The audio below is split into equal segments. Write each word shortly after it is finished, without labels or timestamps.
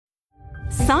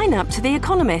Sign up to The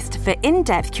Economist for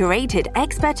in-depth curated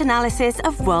expert analysis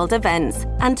of world events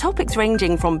and topics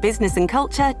ranging from business and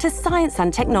culture to science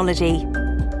and technology.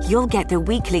 You'll get the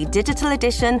weekly digital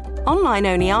edition,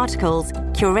 online-only articles,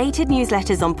 curated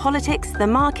newsletters on politics, the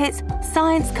markets,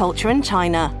 science, culture and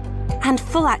China, and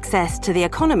full access to The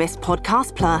Economist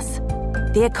Podcast Plus.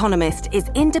 The Economist is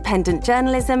independent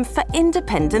journalism for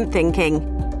independent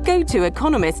thinking. Go to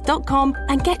economist.com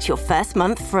and get your first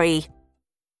month free.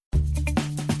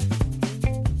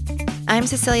 I'm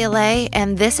Cecilia Lay,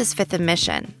 and this is Fifth and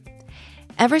Mission.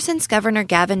 Ever since Governor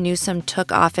Gavin Newsom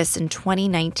took office in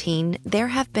 2019, there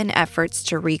have been efforts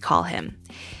to recall him.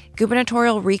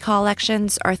 Gubernatorial recall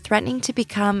elections are threatening to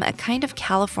become a kind of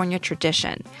California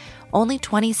tradition. Only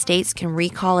 20 states can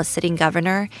recall a sitting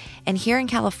governor, and here in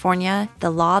California, the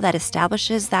law that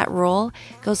establishes that rule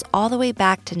goes all the way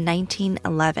back to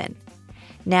 1911.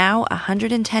 Now,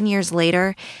 110 years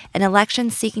later, an election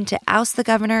seeking to oust the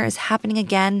governor is happening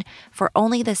again for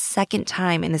only the second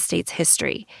time in the state's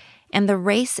history. And the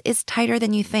race is tighter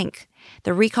than you think.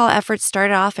 The recall effort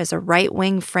started off as a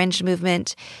right-wing fringe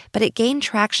movement, but it gained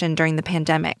traction during the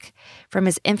pandemic. From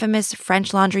his infamous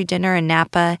French Laundry dinner in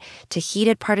Napa to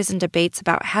heated partisan debates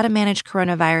about how to manage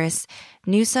coronavirus,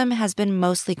 Newsom has been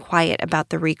mostly quiet about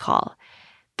the recall.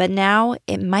 But now,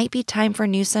 it might be time for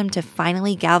Newsom to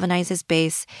finally galvanize his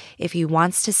base if he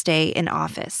wants to stay in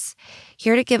office.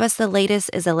 Here to give us the latest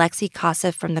is Alexei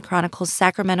Koseff from the Chronicle's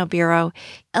Sacramento Bureau.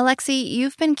 Alexei,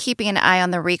 you've been keeping an eye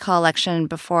on the recall election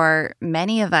before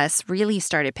many of us really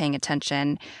started paying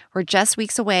attention. We're just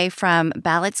weeks away from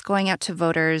ballots going out to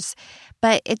voters,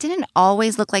 but it didn't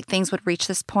always look like things would reach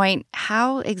this point.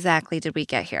 How exactly did we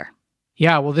get here?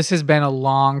 Yeah, well, this has been a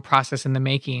long process in the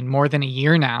making, more than a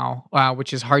year now,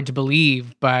 which is hard to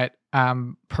believe. But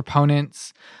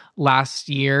proponents last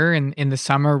year in the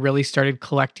summer really started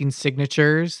collecting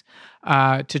signatures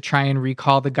to try and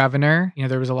recall the governor. You know,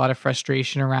 there was a lot of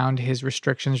frustration around his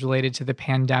restrictions related to the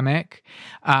pandemic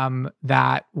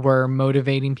that were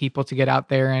motivating people to get out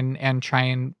there and try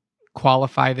and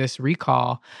qualify this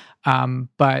recall.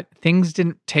 But things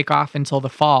didn't take off until the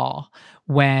fall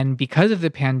when, because of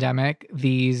the pandemic,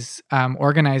 these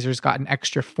organizers got an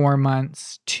extra 4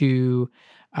 months to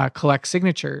collect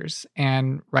signatures.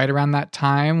 And right around that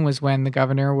time was when the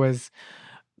governor was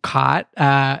caught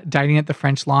dining at the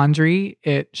French Laundry.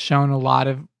 It shone a lot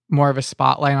of more of a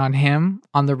spotlight on him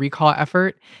on the recall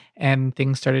effort, and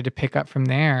things started to pick up from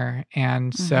there.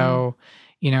 And so,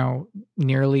 you know,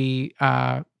 nearly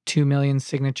 2 million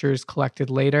signatures collected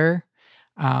later.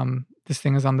 This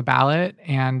thing is on the ballot,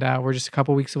 and we're just a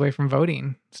couple weeks away from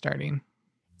voting starting.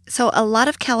 So a lot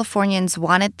of Californians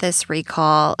wanted this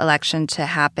recall election to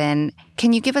happen.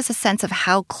 Can you give us a sense of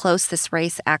how close this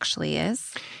race actually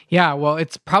is? Yeah, well,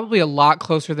 it's probably a lot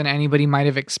closer than anybody might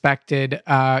have expected,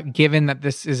 given that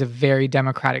this is a very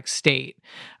Democratic state.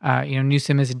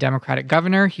 Newsom is a Democratic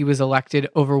governor. He was elected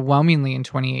overwhelmingly in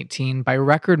 2018 by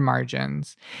record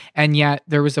margins. And yet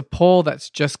there was a poll that's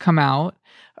just come out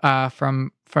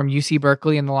from UC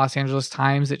Berkeley and the Los Angeles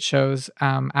Times that shows,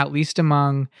 at least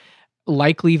among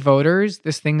likely voters,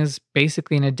 this thing is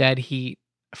basically in a dead heat.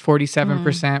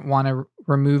 47% want to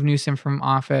remove Newsom from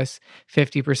office,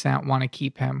 50% want to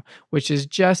keep him, which is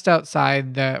just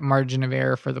outside the margin of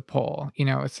error for the poll. You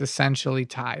know, it's essentially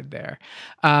tied there.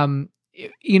 Among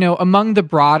the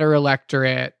broader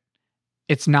electorate,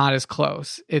 it's not as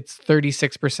close. It's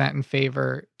 36% in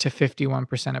favor to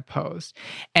 51% opposed.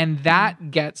 And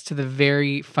that gets to the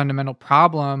very fundamental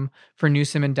problem for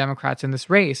Newsom and Democrats in this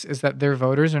race, is that their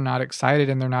voters are not excited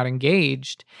and they're not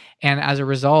engaged. And as a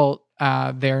result,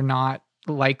 they're not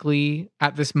likely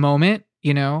at this moment,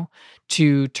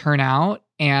 to turn out.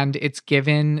 And it's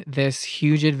given this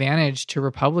huge advantage to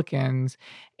Republicans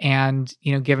and,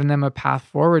 given them a path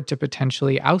forward to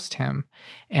potentially oust him.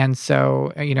 And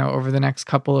so, over the next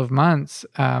couple of months,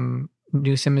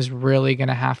 Newsom is really going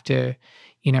to have to,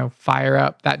 fire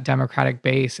up that Democratic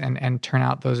base and turn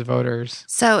out those voters.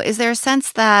 So is there a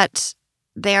sense that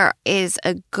there is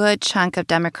a good chunk of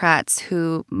Democrats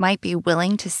who might be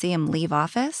willing to see him leave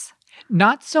office?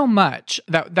 Not so much.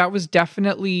 That was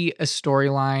definitely a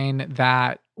storyline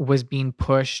that was being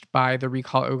pushed by the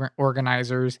recall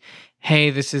organizers. Hey,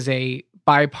 this is a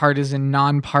bipartisan,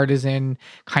 nonpartisan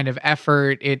kind of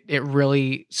effort. It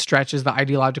really stretches the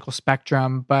ideological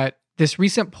spectrum. But this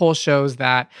recent poll shows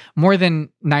that more than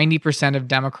 90% of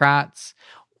Democrats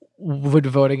would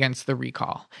vote against the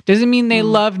recall. Doesn't mean they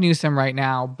love Newsom right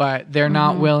now, but they're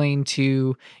not willing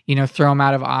to, throw him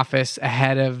out of office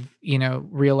ahead of,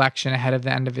 re-election ahead of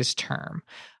the end of his term.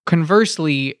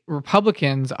 Conversely,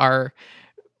 Republicans are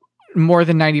more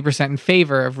than 90% in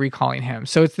favor of recalling him.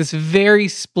 So it's this very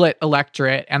split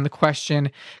electorate. And the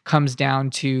question comes down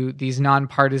to these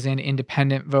nonpartisan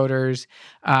independent voters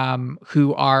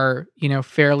who are,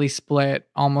 fairly split,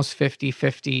 almost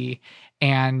 50-50.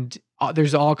 And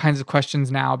there's all kinds of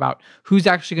questions now about who's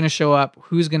actually going to show up,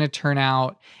 who's going to turn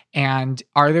out, and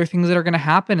are there things that are going to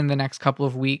happen in the next couple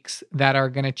of weeks that are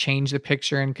going to change the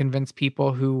picture and convince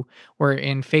people who were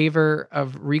in favor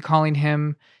of recalling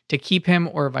him to keep him,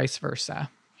 or vice versa.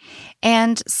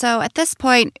 And so at this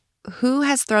point, who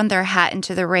has thrown their hat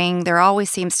into the ring? There always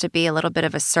seems to be a little bit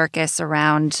of a circus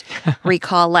around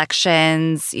recall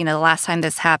elections. The last time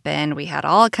this happened, we had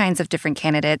all kinds of different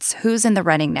candidates. Who's in the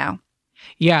running now?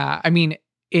 Yeah,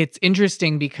 it's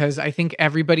interesting because I think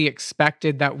everybody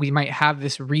expected that we might have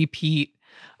this repeat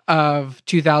of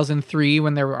 2003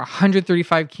 when there were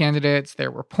 135 candidates.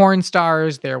 There were porn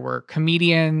stars, there were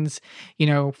comedians,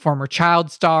 former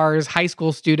child stars, high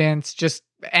school students, just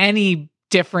any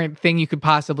different thing you could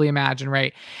possibly imagine,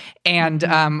 right? And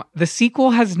the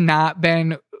sequel has not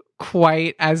been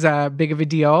quite as big of a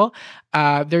deal.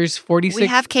 There's 46. We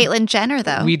have Caitlyn Jenner,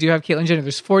 though. We do have Caitlyn Jenner.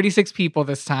 There's 46 people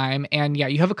this time. And yeah,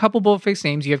 you have a couple bold-faced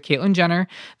names. You have Caitlyn Jenner,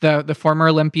 the former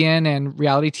Olympian and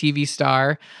reality TV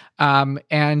star.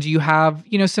 And you have,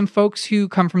 some folks who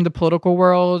come from the political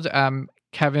world.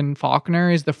 Kevin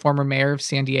Faulconer is the former mayor of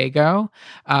San Diego,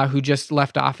 who just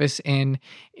left office in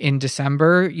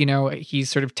December. He's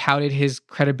sort of touted his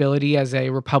credibility as a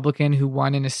Republican who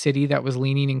won in a city that was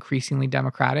leaning increasingly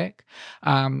Democratic.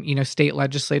 State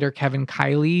legislator Kevin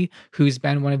Kiley, who's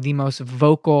been one of the most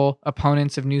vocal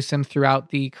opponents of Newsom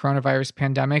throughout the coronavirus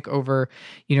pandemic over,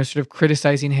 sort of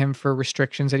criticizing him for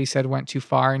restrictions that he said went too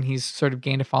far, and he's sort of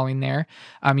gained a following there.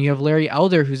 You have Larry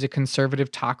Elder, who's a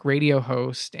conservative talk radio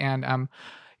host, and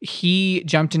he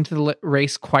jumped into the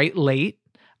race quite late,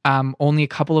 only a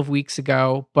couple of weeks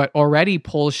ago, but already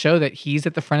polls show that he's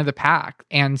at the front of the pack.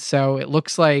 And so it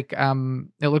looks like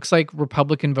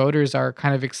Republican voters are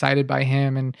kind of excited by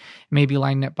him and maybe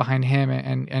lining up behind him,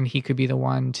 and he could be the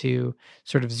one to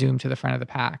sort of zoom to the front of the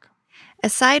pack.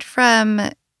 Aside from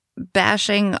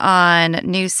bashing on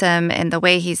Newsom and the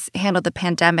way he's handled the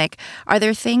pandemic, are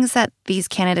there things that these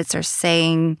candidates are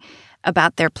saying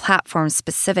about their platform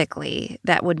specifically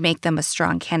that would make them a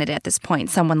strong candidate at this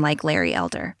point, someone like Larry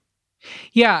Elder?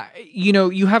 Yeah,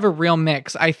 you have a real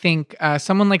mix. I think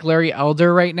someone like Larry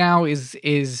Elder right now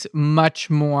is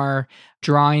much more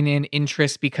drawing in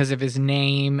interest because of his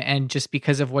name and just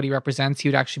because of what he represents. He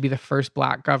would actually be the first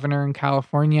Black governor in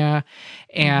California.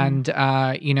 And,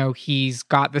 he's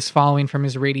got this following from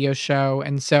his radio show.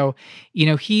 And so,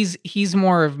 he's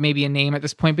more of maybe a name at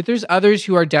this point, but there's others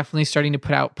who are definitely starting to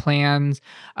put out plans.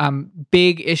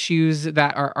 Big issues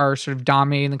that are sort of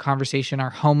dominating the conversation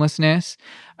are homelessness,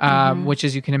 which,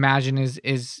 as you can imagine,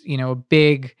 is a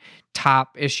big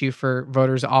top issue for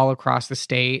voters all across the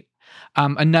state.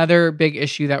 Another big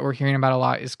issue that we're hearing about a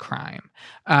lot is crime.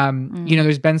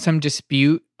 There's been some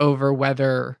dispute over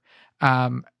whether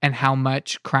and how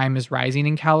much crime is rising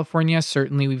in California.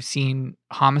 Certainly, we've seen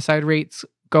homicide rates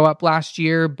go up last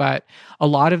year, but a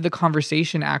lot of the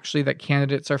conversation actually that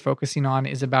candidates are focusing on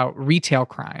is about retail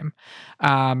crime.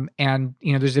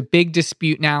 There's a big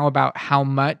dispute now about how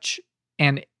much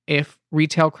and if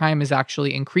retail crime is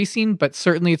actually increasing, but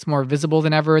certainly it's more visible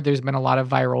than ever. There's been a lot of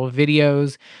viral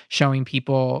videos showing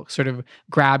people sort of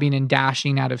grabbing and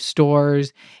dashing out of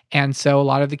stores. And so a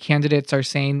lot of the candidates are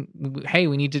saying, hey,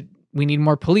 we need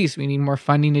more police. We need more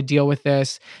funding to deal with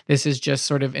this. This is just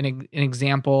sort of an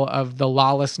example of the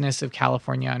lawlessness of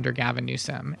California under Gavin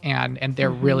Newsom. And they're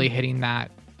really hitting that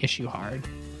issue hard.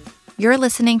 You're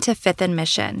listening to Fifth and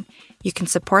Mission. You can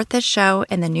support this show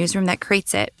and the newsroom that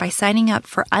creates it by signing up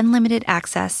for unlimited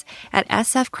access at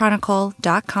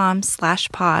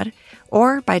sfchronicle.com/pod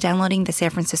or by downloading the San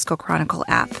Francisco Chronicle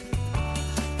app.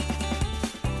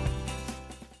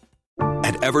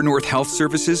 At Evernorth Health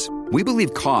Services, we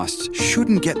believe costs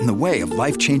shouldn't get in the way of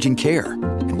life-changing care,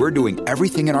 and we're doing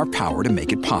everything in our power to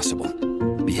make it possible.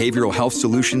 Behavioral health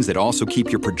solutions that also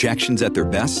keep your projections at their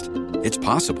best? It's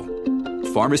possible.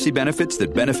 Pharmacy benefits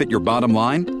that benefit your bottom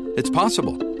line? It's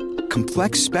possible.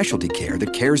 Complex specialty care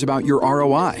that cares about your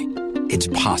ROI? It's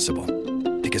possible.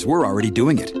 Because we're already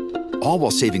doing it. All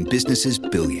while saving businesses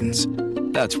billions.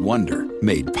 That's Wonder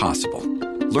made possible.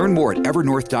 Learn more at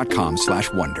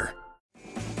evernorth.com/wonder.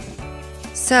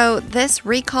 So this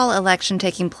recall election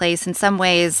taking place, in some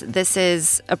ways, this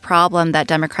is a problem that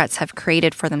Democrats have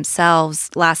created for themselves.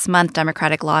 Last month,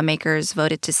 Democratic lawmakers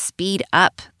voted to speed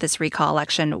up this recall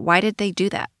election. Why did they do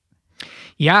that?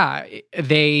 Yeah,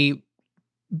 they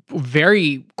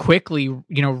very quickly,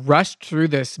 rushed through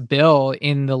this bill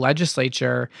in the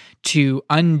legislature to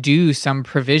undo some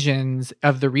provisions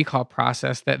of the recall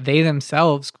process that they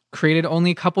themselves created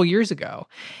only a couple years ago.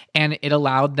 And it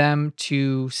allowed them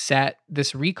to set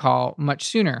this recall much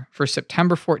sooner for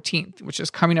September 14th, which is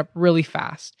coming up really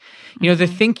fast. The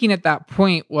thinking at that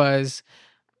point was,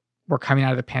 we're coming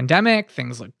out of the pandemic.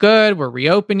 Things look good. We're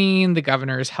reopening. The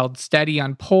governor's held steady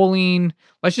on polling.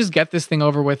 Let's just get this thing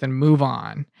over with and move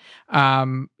on.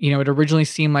 It originally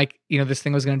seemed like, this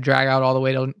thing was going to drag out all the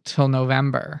way till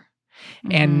November.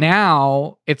 And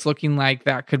now it's looking like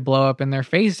that could blow up in their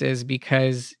faces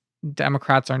because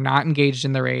Democrats are not engaged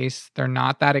in the race. They're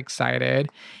not that excited.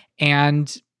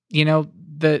 And,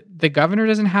 the governor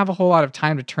doesn't have a whole lot of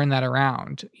time to turn that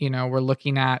around. We're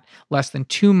looking at less than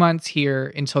 2 months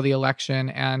here until the election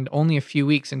and only a few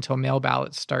weeks until mail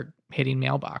ballots start hitting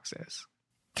mailboxes.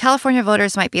 California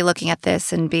voters might be looking at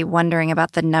this and be wondering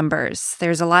about the numbers.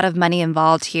 There's a lot of money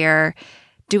involved here.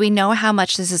 Do we know how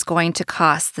much this is going to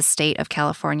cost the state of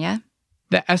California?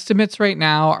 The estimates right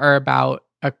now are about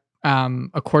a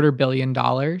 $250 million.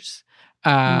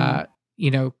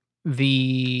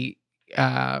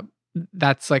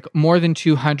 That's like more than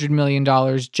 $200 million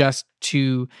just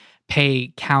to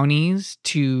pay counties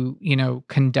to,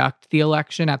 conduct the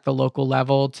election at the local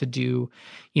level, to do,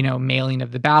 mailing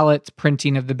of the ballots,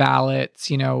 printing of the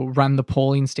ballots, run the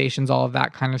polling stations, all of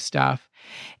that kind of stuff.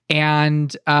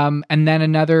 And then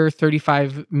another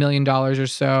 $35 million or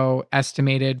so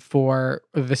estimated for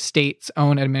the state's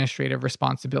own administrative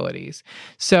responsibilities.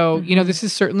 So, this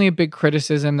is certainly a big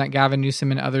criticism that Gavin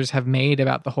Newsom and others have made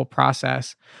about the whole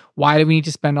process. Why do we need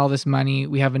to spend all this money?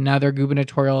 We have another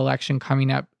gubernatorial election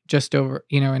coming up just over,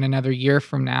 in another year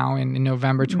from now in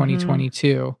November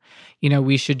 2022.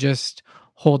 We should just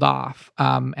hold off.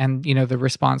 And the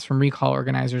response from recall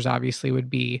organizers obviously would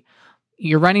be,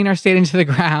 you're running our state into the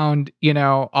ground,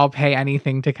 I'll pay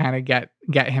anything to kind of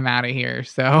get him out of here.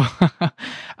 So,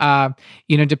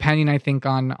 depending, I think,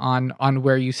 on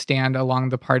where you stand along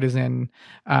the partisan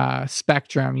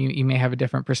spectrum, you may have a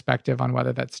different perspective on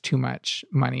whether that's too much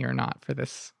money or not for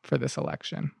this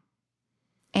election.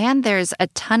 And there's a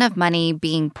ton of money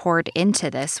being poured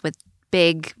into this with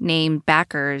big name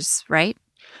backers, right?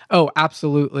 Oh,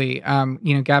 absolutely.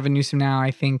 Gavin Newsom now,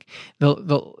 I think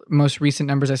the most recent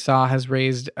numbers I saw has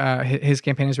raised, his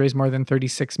campaign has raised more than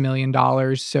 $36 million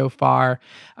so far.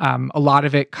 A lot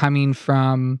of it coming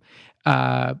from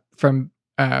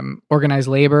organized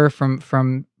labor,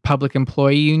 from public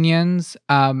employee unions,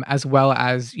 as well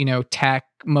as, tech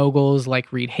moguls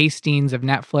like Reed Hastings of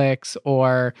Netflix,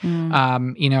 or,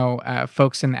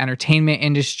 folks in the entertainment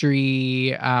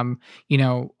industry,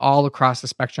 all across the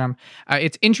spectrum.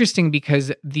 It's interesting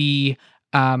because the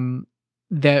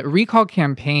recall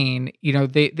campaign,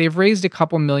 they've raised a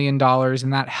couple $1 million,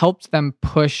 and that helped them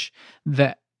push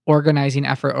the organizing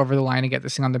effort over the line to get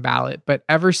this thing on the ballot. But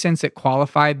ever since it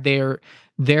qualified, their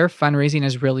fundraising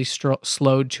has really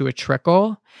slowed to a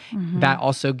trickle. That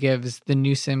also gives the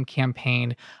Newsom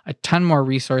campaign a ton more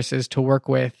resources to work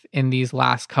with in these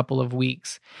last couple of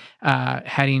weeks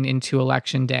heading into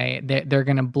Election Day. They're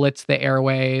going to blitz the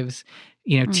airwaves,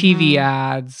 TV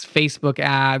ads, Facebook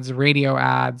ads, radio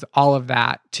ads, all of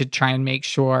that, to try and make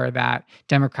sure that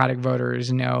Democratic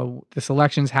voters know this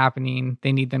election's happening.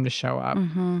 They need them to show up.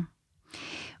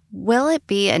 Will it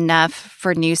be enough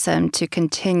for Newsom to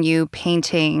continue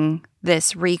painting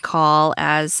this recall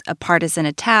as a partisan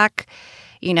attack,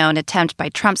 an attempt by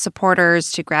Trump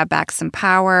supporters to grab back some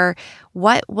power?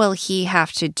 What will he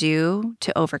have to do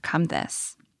to overcome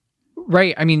this?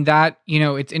 Right. I mean, that,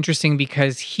 it's interesting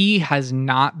because he has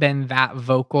not been that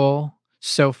vocal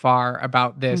so far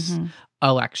about this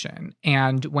election.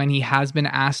 And when he has been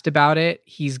asked about it,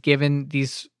 he's given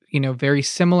these very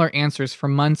similar answers for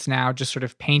months now, just sort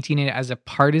of painting it as a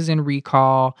partisan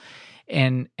recall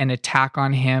and an attack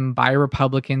on him by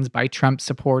Republicans, by Trump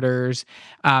supporters,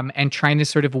 and trying to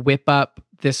sort of whip up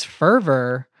this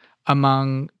fervor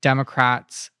among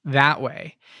Democrats that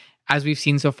way. As we've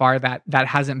seen so far, that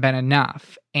hasn't been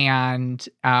enough. And,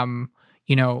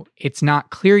 it's not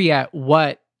clear yet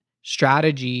what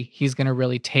strategy he's going to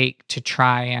really take to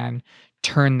try and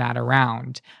turn that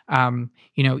around.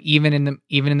 Even in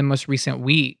the most recent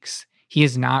weeks, he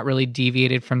has not really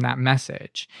deviated from that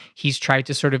message. He's tried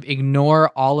to sort of ignore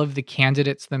all of the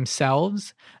candidates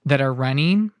themselves that are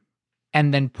running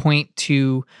and then point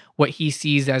to what he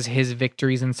sees as his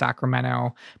victories in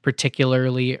Sacramento,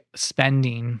 particularly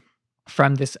spending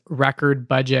from this record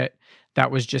budget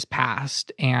that was just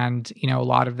passed. And, a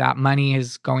lot of that money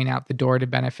is going out the door to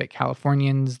benefit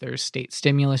Californians. There's state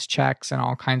stimulus checks and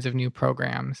all kinds of new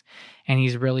programs. And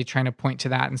he's really trying to point to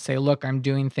that and say, look, I'm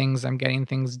doing things, I'm getting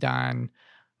things done.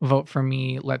 Vote for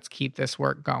me. Let's keep this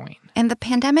work going. And the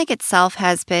pandemic itself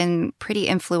has been pretty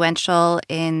influential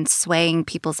in swaying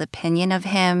people's opinion of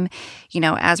him.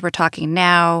 As we're talking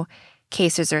now,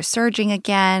 cases are surging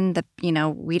again.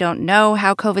 We don't know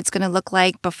how COVID's going to look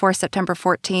like before September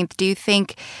 14th. Do you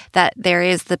think that there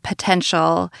is the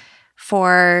potential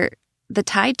for the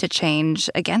tide to change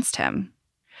against him?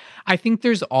 I think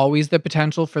there's always the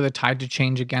potential for the tide to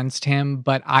change against him,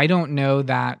 but I don't know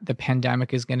that the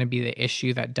pandemic is going to be the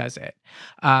issue that does it.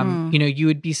 You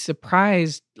would be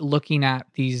surprised looking at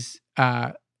these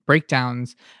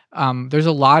breakdowns. There's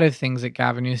a lot of things that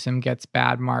Gavin Newsom gets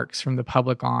bad marks from the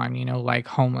public on, like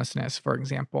homelessness, for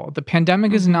example. The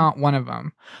pandemic is not one of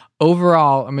them.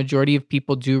 Overall, a majority of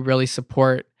people do really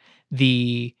support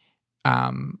the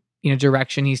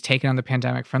direction he's taken on the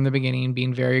pandemic from the beginning,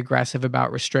 being very aggressive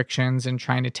about restrictions and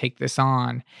trying to take this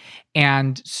on.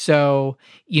 And so,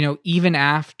 even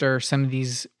after some of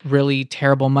these really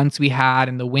terrible months we had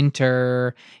in the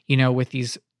winter, with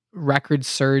these record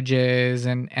surges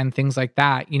and things like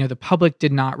that, the public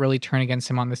did not really turn against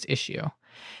him on this issue.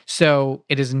 So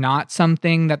it is not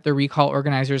something that the recall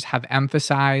organizers have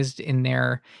emphasized in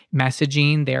their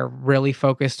messaging. They're really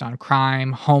focused on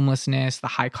crime, homelessness, the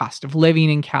high cost of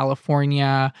living in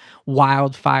California,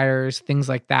 wildfires, things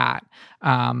like that.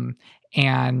 And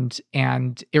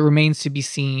it remains to be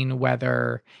seen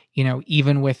whether,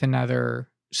 even with another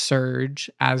surge,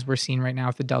 as we're seeing right now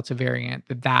with the Delta variant,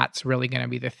 that's really going to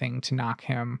be the thing to knock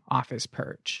him off his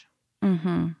perch.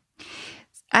 Mm-hmm.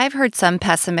 I've heard some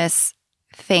pessimists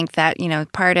think that,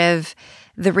 part of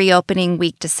the reopening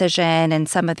week decision and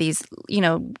some of these,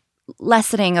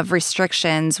 lessening of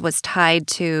restrictions was tied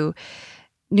to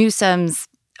Newsom's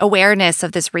awareness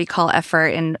of this recall effort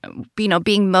and,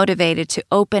 being motivated to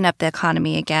open up the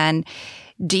economy again.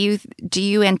 Do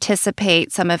you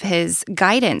anticipate some of his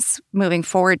guidance moving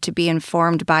forward to be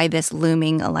informed by this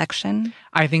looming election?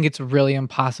 I think it's really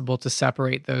impossible to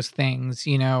separate those things.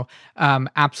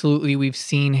 Absolutely, we've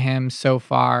seen him so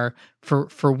far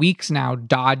for weeks now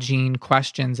dodging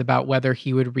questions about whether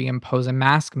he would reimpose a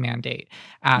mask mandate,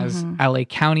 as LA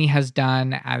County has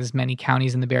done, as many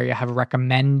counties in the Bay Area have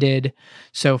recommended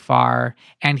so far.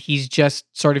 And he's just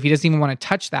he doesn't even want to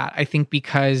touch that. I think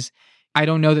because I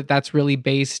don't know that that's really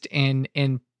based in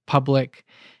public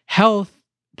health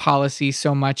policy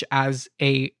so much as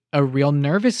a real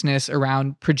nervousness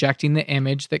around projecting the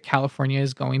image that California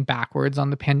is going backwards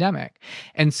on the pandemic.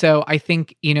 And so I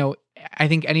think, I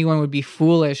think anyone would be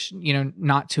foolish,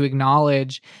 not to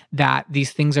acknowledge that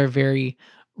these things are very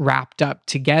wrapped up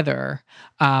together,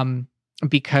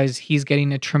 because he's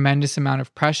getting a tremendous amount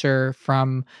of pressure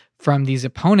from these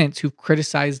opponents who've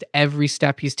criticized every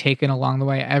step he's taken along the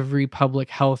way, every public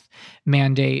health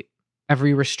mandate,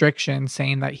 every restriction,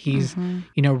 saying that he's,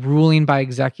 ruling by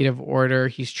executive order.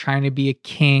 He's trying to be a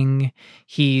king.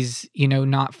 He's,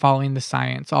 not following the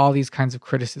science, all these kinds of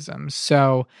criticisms.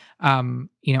 So,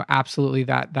 absolutely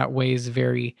that weighs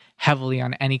very heavily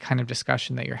on any kind of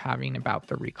discussion that you're having about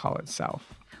the recall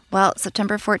itself. Well,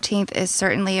 September 14th is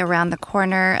certainly around the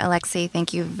corner. Alexei,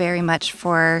 thank you very much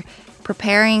for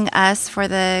preparing us for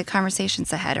the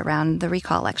conversations ahead around the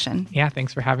recall election. Yeah,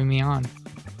 thanks for having me on.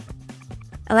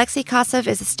 Alexei Koseff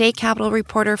is a state capitol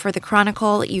reporter for The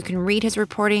Chronicle. You can read his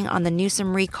reporting on the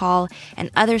Newsom recall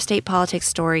and other state politics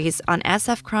stories on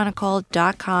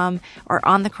sfchronicle.com or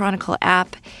on the Chronicle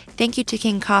app. Thank you to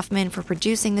King Kaufman for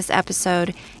producing this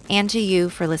episode and to you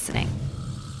for listening.